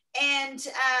 And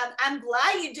I'm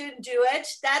glad you didn't do it.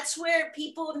 That's where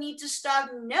people need to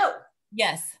stop. No.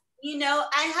 Yes.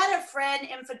 I had a friend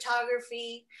in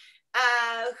photography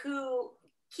who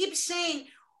keeps saying,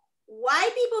 why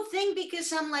people think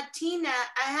because I'm Latina,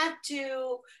 I have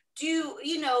to do,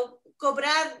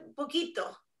 cobrar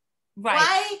poquito. Right.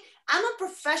 Why I'm a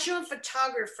professional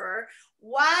photographer.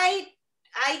 Why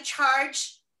I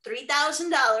charge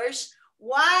 $3,000.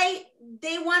 Why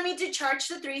they want me to charge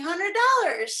the $300?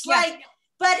 Yeah. Like,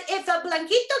 but if a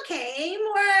Blanquito came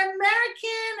or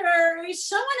American or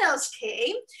someone else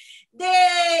came,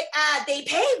 they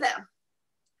pay them.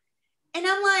 And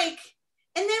I'm like,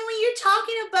 and then when you're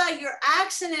talking about your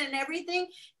accent and everything,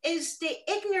 is the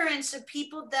ignorance of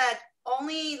people that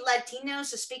only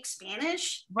Latinos speak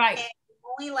Spanish. Right. And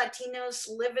only Latinos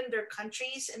live in their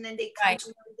countries and then they come to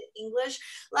learn the English.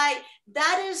 Like,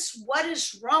 that is what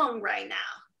is wrong right now.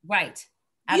 Right.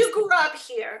 Absolutely. You grew up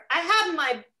here. I have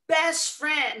my best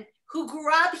friend who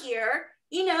grew up here.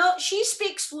 She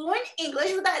speaks fluent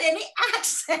English without any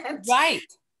accent. Right.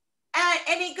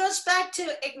 And it goes back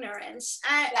to ignorance.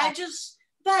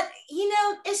 But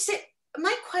is it,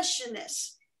 my question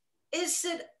is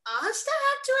it us that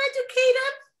have to educate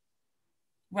them?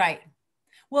 Right.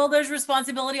 Well, there's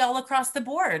responsibility all across the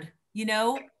board,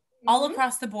 all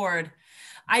across the board.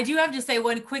 I do have to say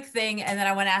one quick thing, and then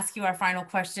I want to ask you our final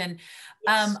question.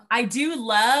 Yes. I do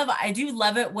love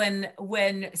it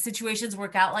when situations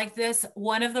work out like this.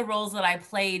 One of the roles that I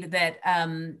played that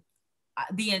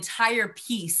the entire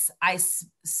piece, I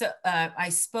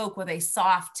spoke with a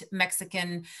soft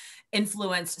Mexican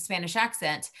influenced Spanish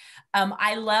accent.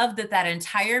 I love that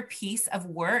entire piece of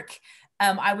work.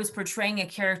 I was portraying a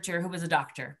character who was a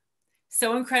doctor,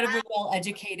 so incredibly well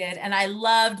educated, and I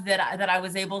loved that I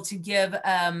was able to give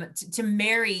to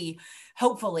marry,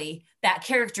 hopefully, that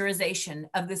characterization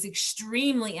of this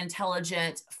extremely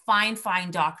intelligent, fine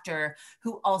doctor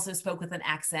who also spoke with an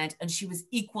accent, and she was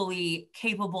equally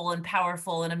capable and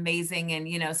powerful and amazing,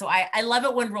 and so I love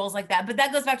it when roles like that. But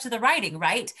that goes back to the writing,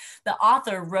 right? The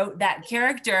author wrote that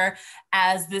character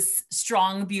as this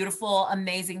strong, beautiful,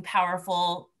 amazing,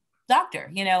 powerful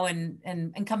doctor,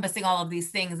 and encompassing all of these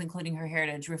things, including her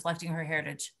heritage, reflecting her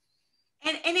heritage.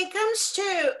 And it comes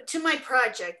to my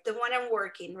project, the one I'm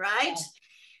working, right?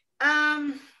 Yeah.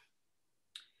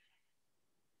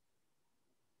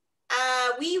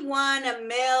 We want a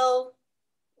male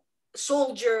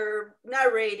soldier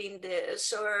narrating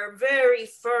this, or very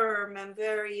firm and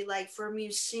very like for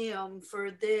museum, for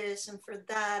this and for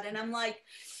that. And I'm like,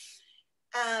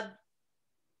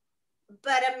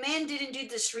 but a man didn't do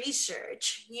this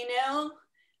research,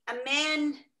 a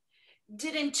man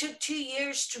didn't took 2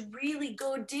 years to really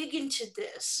go dig into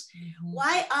this. Mm-hmm.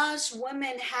 Why us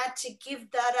women had to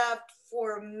give that up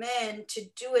for men to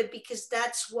do it? Because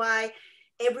that's why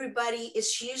everybody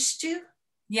is used to.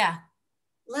 Yeah.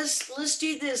 Let's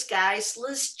do this, guys.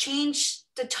 Let's change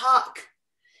the talk.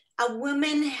 A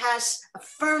woman has a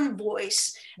firm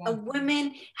voice. Yeah. A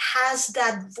woman has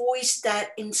that voice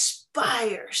that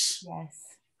inspires. Yes.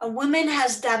 A woman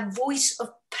has that voice of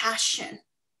passion.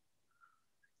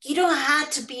 You don't have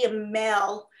to be a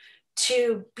male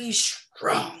to be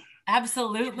strong.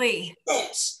 Absolutely.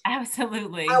 This.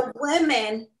 Absolutely. A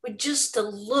woman with just a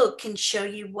look can show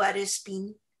you what is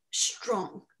being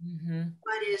strong. Mm-hmm.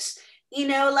 What is,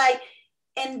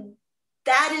 and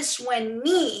that is when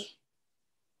me,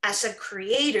 as a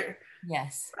creator,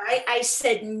 yes, right, I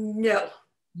said no.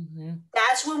 Mm-hmm.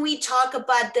 That's when we talk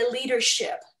about the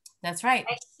leadership. That's right.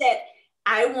 I said,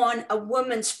 I want a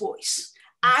woman's voice.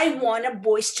 I want a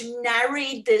voice to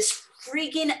narrate this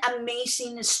freaking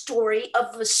amazing story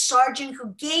of a sergeant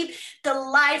who gave the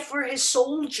life for his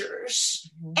soldiers.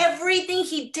 Mm-hmm. Everything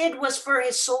he did was for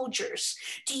his soldiers.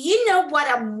 Do you know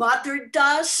what a mother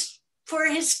does for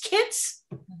his kids?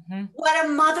 Mm-hmm. What a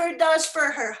mother does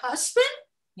for her husband?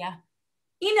 Yeah.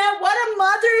 You know, what a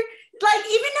mother, like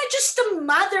even not just a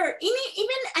mother,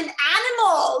 even an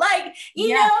animal, like, you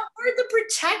Yeah. know, we're the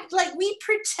protect, like we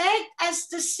protect as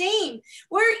the same.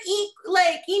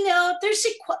 Like, you know,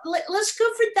 let's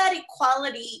go for that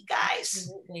equality, guys.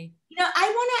 Absolutely. You know, I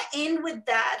want to end with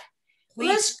that. Please.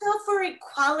 Let's go for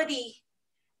equality.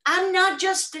 I'm not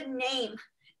just a name.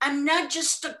 I'm not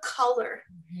just a color.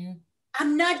 Mhm.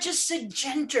 I'm not just a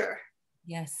gender.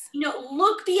 Yes. You know,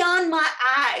 look beyond my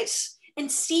eyes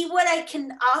and see what I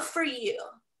can offer you.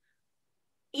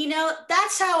 You know,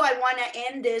 that's how I want to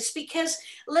end this, because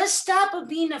let's stop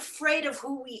being afraid of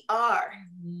who we are.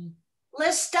 Mhm.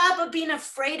 Let's stop being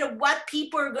afraid of what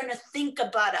people are going to think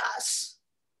about us.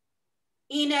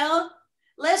 You know,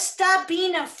 let's stop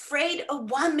being afraid of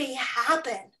what may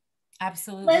happen.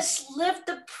 Absolutely. Let's live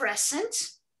the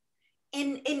present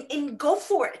and go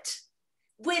for it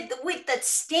with that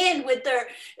stand, with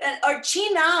our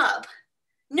chin up,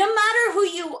 no matter who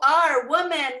you are,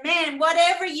 woman, man,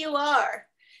 whatever you are.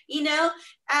 You know,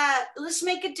 let's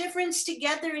make a difference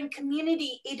together in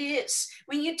community. It is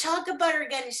when you talk about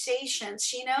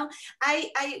organizations, you know,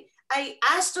 I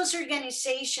ask those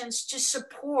organizations to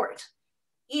support,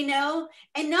 you know,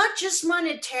 and not just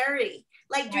monetary,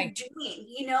 like they're Right. doing,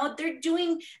 you know, they're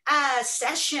doing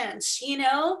sessions, you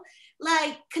know,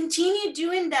 like continue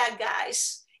doing that,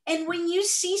 guys. And when you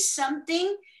see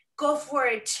something, go for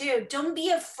it too. Don't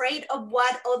be afraid of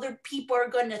what other people are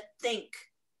going to think.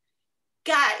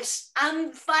 Guys,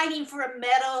 I'm fighting for a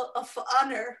Medal of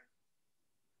Honor.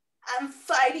 I'm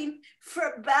fighting for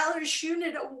a Valor's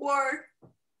Unit Award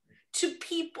to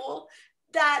people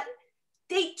that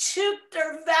they took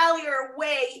their valor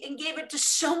away and gave it to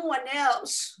someone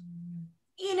else.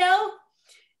 You know,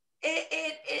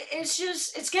 it's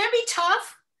just, it's going to be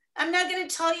tough. I'm not going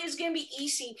to tell you it's going to be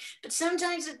easy, but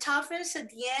sometimes the toughest at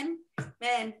the end,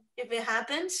 man, if it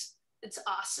happens, it's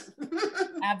awesome.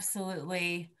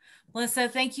 Absolutely. Melissa,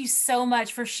 thank you so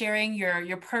much for sharing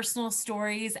your personal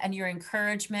stories and your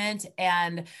encouragement,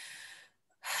 and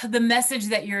the message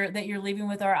that you're leaving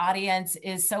with our audience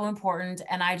is so important,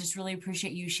 and I just really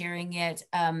appreciate you sharing it.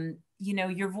 You know,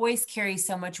 your voice carries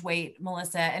so much weight,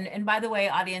 Melissa. And by the way,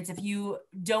 audience, if you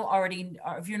don't already,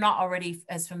 or if you're not already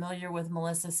as familiar with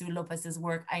Melissa Sue Lopez's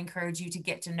work, I encourage you to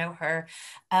get to know her,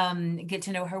 get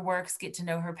to know her works, get to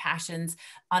know her passions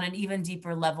on an even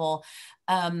deeper level.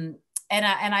 And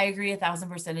I agree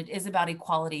 1,000%. It is about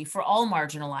equality for all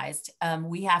marginalized.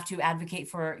 We have to advocate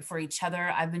for each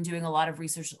other. I've been doing a lot of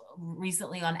research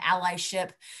recently on allyship,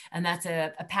 and that's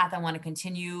a path I want to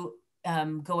continue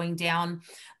going down,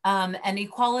 and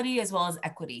equality as well as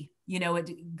equity. You know,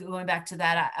 going back to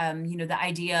that, you know, the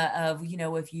idea of, you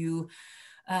know, if you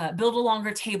build a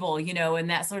longer table, you know, and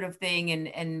that sort of thing,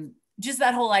 and just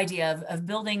that whole idea of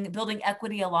building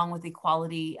equity along with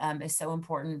equality is so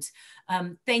important.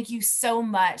 Thank you so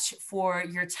much for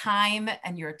your time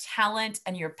and your talent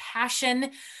and your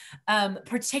passion,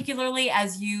 particularly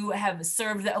as you have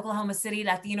served the Oklahoma City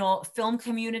Latino film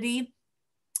community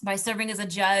by serving as a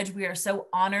judge. We are so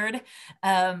honored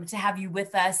to have you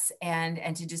with us,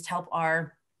 and to just help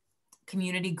our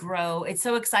community grow. It's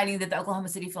so exciting that the Oklahoma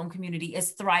City film community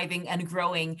is thriving and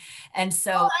growing. And Oh,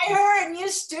 so, I heard a new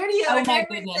studio oh and my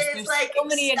everything. goodness, It's there's like so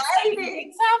many exciting exciting.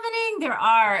 things happening. There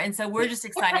are. And so we're just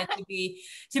excited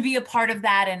to be a part of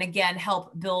that, and again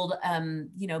help build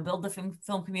you know, build the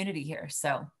film community here.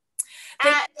 So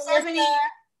thank you, Melissa. Stephanie,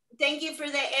 thank you for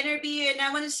the interview. And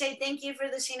I want to say thank you for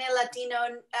the Cine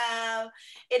Latino.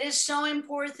 It is so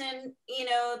important, you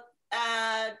know,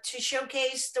 to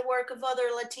showcase the work of other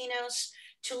Latinos,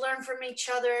 to learn from each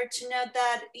other, to know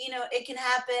that, you know, it can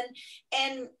happen.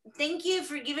 And thank you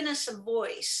for giving us a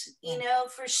voice. You know,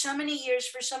 for so many years,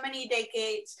 for so many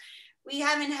decades, we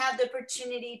haven't had the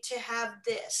opportunity to have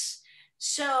this.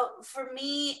 So for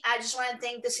me, I just want to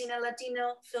thank the Cine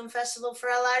Latino Film Festival for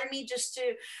allowing me just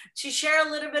to share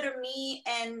a little bit of me,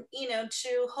 and, you know,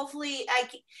 to hopefully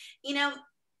you know,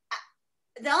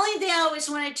 the only thing I always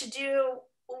wanted to do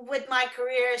with my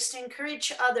career is to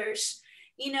encourage others,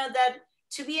 you know, that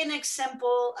to be an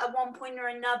example at one point or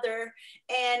another,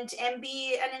 and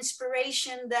be an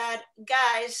inspiration that,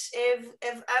 guys,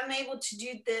 if I'm able to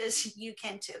do this, you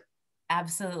can too.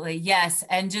 Absolutely. Yes.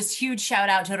 And just huge shout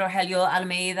out to Rogelio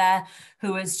Almeida,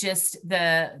 who is just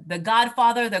the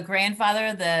godfather, the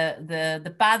grandfather,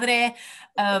 the padre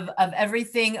of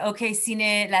everything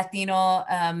OKCine Latino.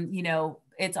 You know,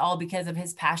 it's all because of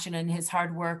his passion and his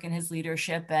hard work and his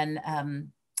leadership, and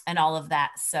all of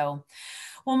that. So,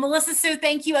 Well, Melissa Sue,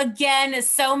 thank you again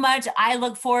so much. I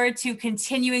look forward to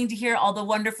continuing to hear all the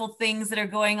wonderful things that are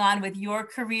going on with your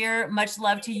career. Much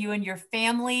love to you and your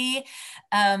family.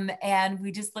 And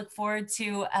we just look forward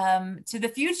to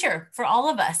the future for all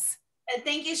of us.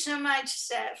 Thank you so much,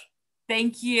 Steph.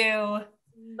 Thank you.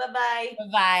 Bye-bye.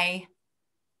 Bye-bye.